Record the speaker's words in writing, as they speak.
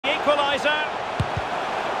equaliser.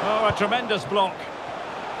 Oh, a tremendous block.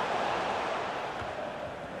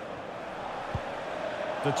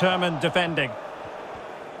 Determined defending.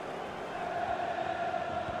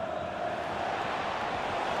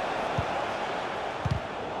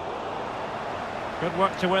 Good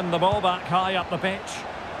work to win the ball back high up the pitch.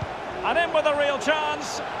 And in with a real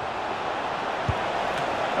chance.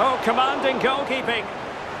 Oh, commanding goalkeeping.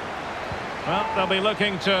 Well, they'll be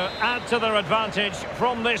looking to add to their advantage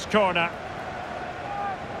from this corner.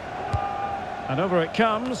 And over it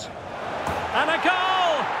comes. And a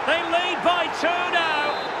goal! They lead by 2 now.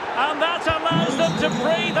 And that allows them to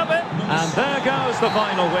breathe a bit. And there goes the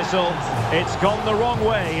final whistle. It's gone the wrong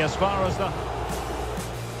way as far as the...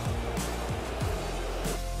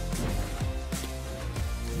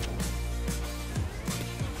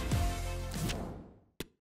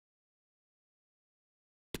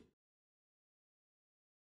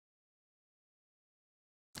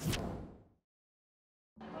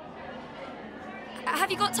 Have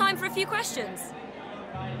you got time for a few questions?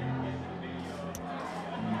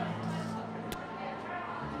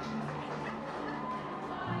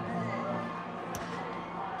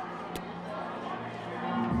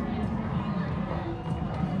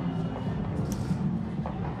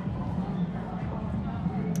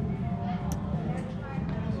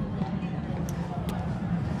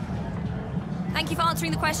 Thank you for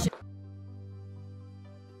answering the question.